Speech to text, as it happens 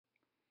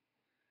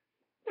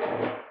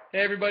Hey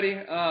everybody,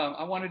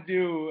 I wanted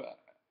to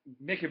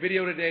make a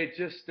video today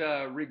just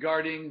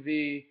regarding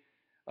the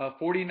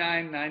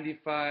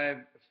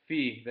 49.95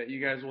 fee that you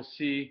guys will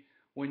see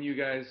when you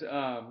guys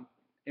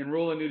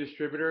enroll a new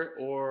distributor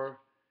or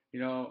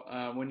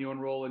when you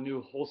enroll a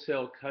new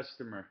wholesale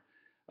customer.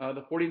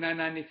 The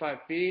 49.95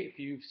 fee, if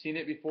you've seen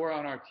it before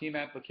on our team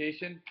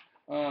application,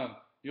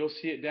 you'll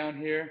see it down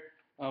here.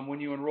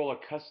 When you enroll a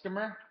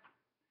customer,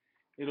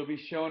 it'll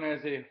be shown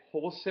as a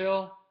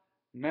wholesale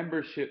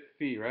membership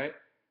fee, right?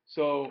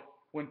 So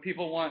when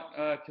people want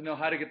to know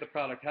how to get the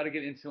product, how to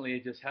get Instantly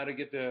Ageless, how to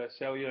get the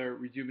cellular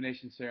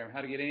rejuvenation serum, how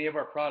to get any of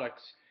our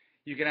products,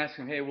 you can ask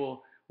them, hey,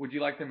 well, would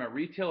you like them at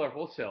retail or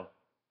wholesale?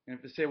 And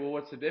if they say, well,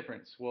 what's the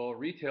difference? Well,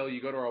 retail,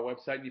 you go to our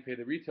website and you pay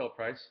the retail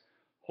price.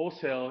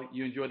 Wholesale,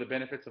 you enjoy the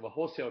benefits of a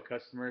wholesale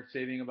customer,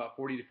 saving about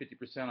 40 to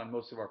 50% on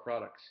most of our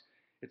products.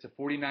 It's a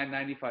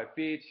 $49.95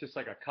 fee. It's just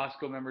like a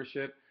Costco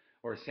membership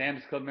or a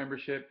Sam's Club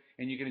membership,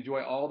 and you can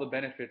enjoy all the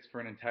benefits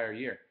for an entire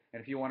year.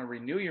 And if you want to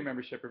renew your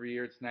membership every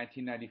year, it's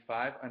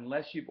 $19.95.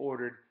 Unless you've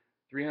ordered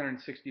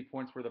 360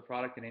 points worth of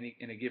product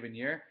in a given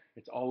year,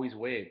 it's always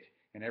waived,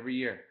 and every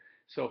year.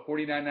 So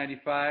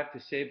 $49.95 to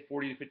save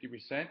 40 to 50%.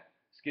 Let's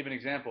give an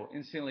example.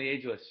 Instantly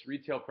Ageless,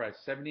 retail price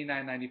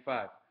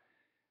 $79.95.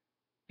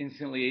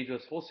 Instantly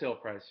Ageless wholesale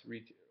price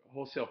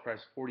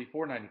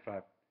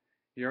 $44.95.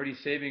 You're already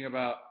saving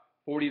about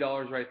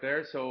 $40 right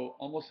there. So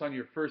almost on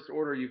your first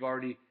order, you've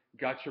already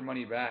got your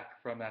money back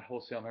from that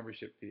wholesale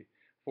membership fee.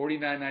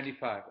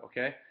 $49.95,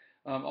 okay?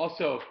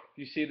 Also,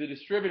 you see the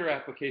distributor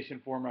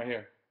application form right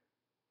here.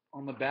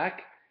 On the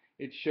back,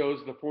 it shows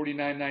the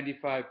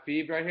 $49.95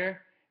 fee right here.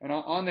 And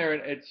on there,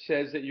 it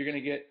says that you're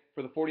going to get,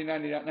 for the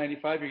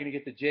 $49.95, you're going to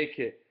get the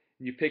JKit.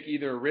 And you pick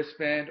either a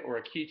wristband or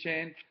a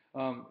keychain.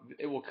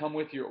 It will come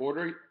with your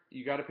order.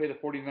 You got to pay the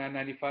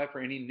 $49.95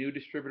 for any new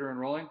distributor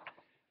enrolling.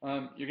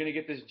 You're going to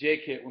get this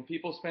JKit. When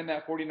people spend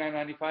that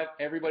 $49.95,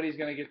 everybody's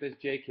going to get this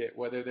JKit,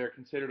 whether they're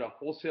considered a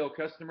wholesale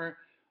customer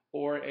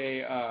or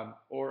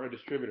a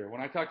distributor. When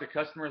I talk to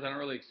customers, I don't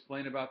really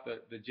explain about the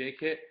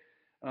JKit.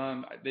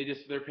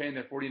 They're paying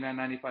their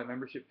 $49.95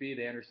 membership fee.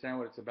 They understand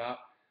what it's about.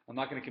 I'm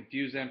not going to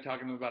confuse them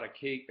talking to them about a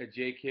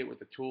JKit with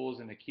the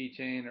tools and the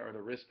keychain or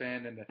the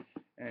wristband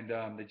and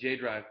the J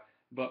drive.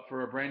 But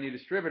for a brand new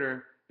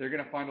distributor, they're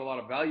going to find a lot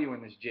of value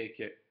in this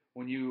JKit.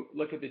 When you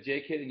look at the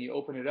JKit and you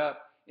open it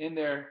up, in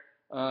there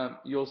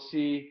you'll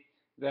see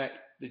that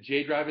the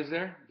J drive is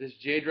there. This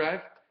J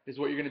drive is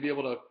what you're going to be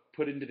able to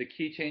put into the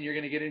keychain you're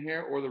going to get in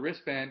here or the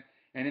wristband.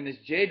 And in this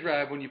J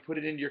drive, when you put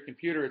it into your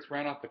computer, it's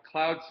ran off the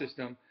cloud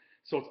system,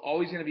 so it's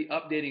always going to be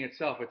updating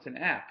itself. It's an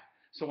app.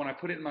 So when I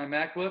put it in my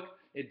MacBook,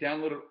 it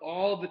downloaded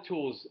all the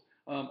tools,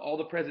 all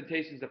the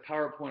presentations, the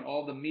PowerPoint,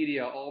 all the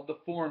media, all the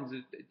forms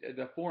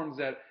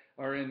that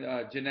are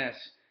in Jeunesse.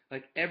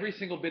 Like every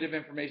single bit of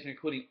information,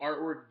 including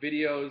artwork,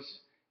 videos,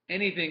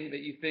 anything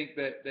that you think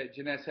that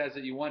Jeunesse has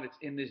that you want, it's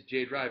in this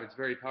J drive. It's a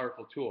very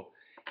powerful tool.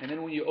 And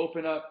then when you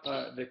open up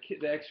the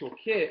actual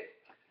kit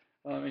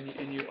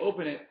and you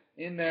open it,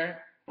 in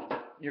there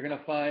you're going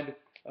to find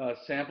a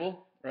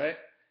sample, right?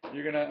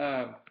 You're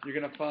gonna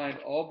find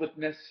all the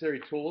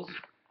necessary tools.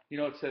 You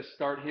know, it says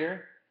start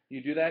here.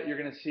 You do that, you're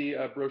going to see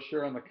a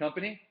brochure on the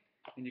company,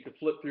 and you can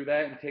flip through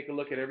that and take a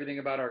look at everything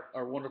about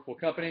our wonderful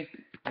company.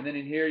 And then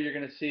in here you're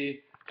going to see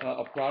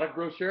a product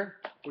brochure,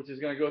 which is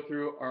going to go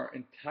through our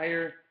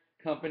entire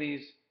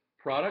company's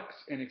products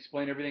and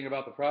explain everything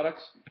about the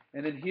products.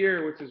 And then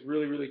here, which is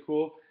really, really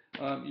cool,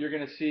 you're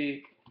going to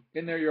see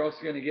in there, you're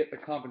also going to get the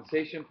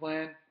compensation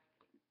plan.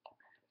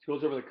 It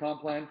goes over the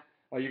comp plan.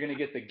 You're going to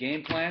get the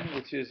game plan,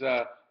 which is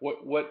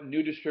what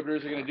new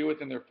distributors are going to do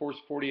within their first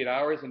 48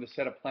 hours and to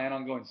set a plan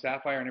on going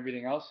Sapphire and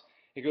everything else.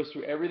 It goes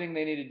through everything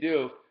they need to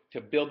do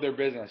to build their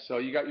business. So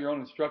you got your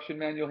own instruction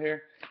manual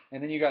here,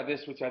 and then you got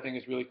this, which I think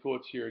is really cool.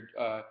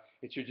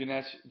 It's your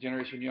Jeunesse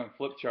Generation Young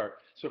flip chart.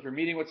 So if you're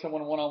meeting with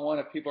someone one-on-one,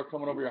 if people are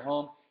coming over your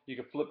home, you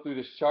can flip through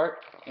this chart,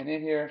 and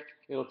in here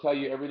it'll tell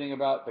you everything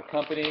about the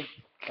company,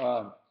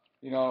 all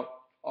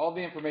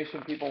the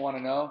information people want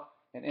to know,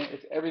 and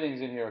everything's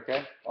in here,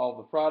 okay? All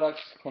the products,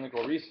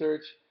 clinical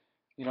research,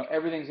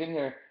 everything's in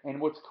here. And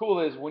what's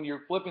cool is when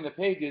you're flipping the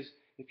pages,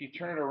 if you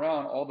turn it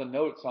around, all the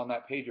notes on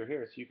that page are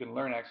here, so you can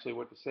learn actually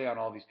what to say on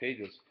all these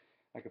pages.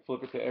 I can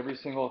flip it to every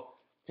single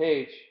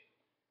page,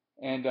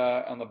 and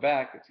on the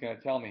back, it's going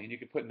to tell me, and you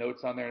can put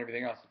notes on there and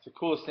everything else. It's the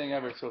coolest thing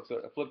ever, so it's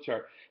a flip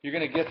chart. You're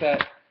going to get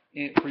that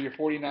for your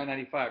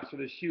 $49.95, so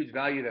there's huge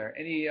value there.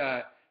 Any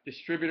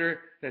distributor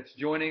that's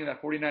joining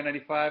that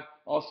 $49.95,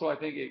 also I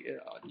think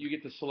you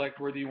get to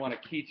select whether you want a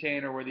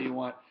keychain or whether you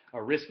want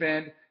a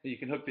wristband that you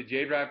can hook the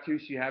J drive to,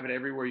 so you have it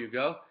everywhere you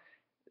go.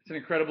 It's an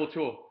incredible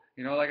tool.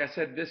 Like I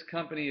said, this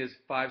company is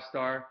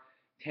 5-star,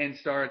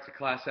 10-star. It's a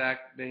class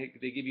act. They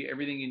give you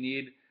everything you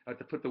need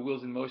to put the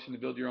wheels in motion to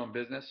build your own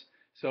business.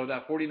 So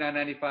that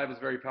 $49.95 is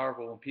very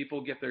powerful. When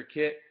people get their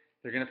kit,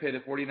 they're going to pay the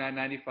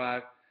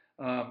 $49.95.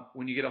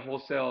 When you get a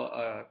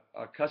wholesale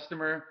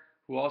customer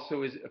who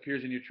also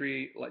appears in your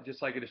tree,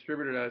 just like a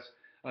distributor does,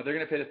 they're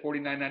going to pay the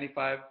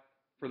 $49.95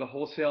 for the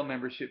wholesale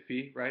membership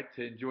fee, right,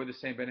 to enjoy the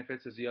same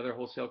benefits as the other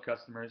wholesale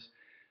customers.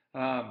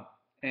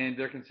 and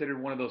they're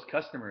considered one of those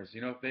customers.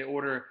 If they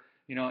order,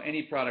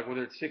 any product,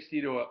 whether it's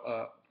 60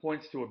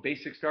 points to a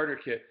basic starter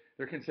kit,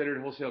 they're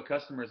considered wholesale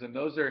customers, and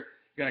those are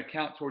going to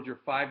count towards your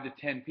 5 to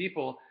 10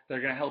 people that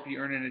are going to help you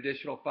earn an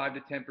additional 5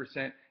 to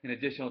 10% in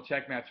additional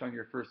check match on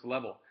your first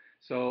level.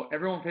 So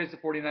everyone pays the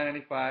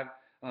 $49.95.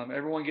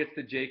 Everyone gets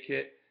the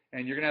JKit,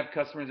 and you're going to have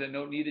customers that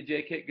don't need the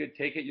JKit. Good,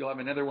 take it. You'll have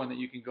another one that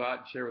you can go out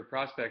and share with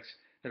prospects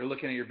that are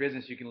looking at your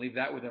business. You can leave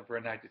that with them for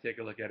a night to take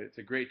a look at it. It's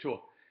a great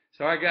tool.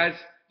 So, all right, guys,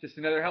 just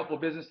another helpful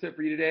business tip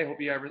for you today.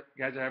 Hope you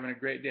guys are having a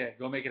great day.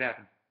 Go make it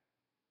happen.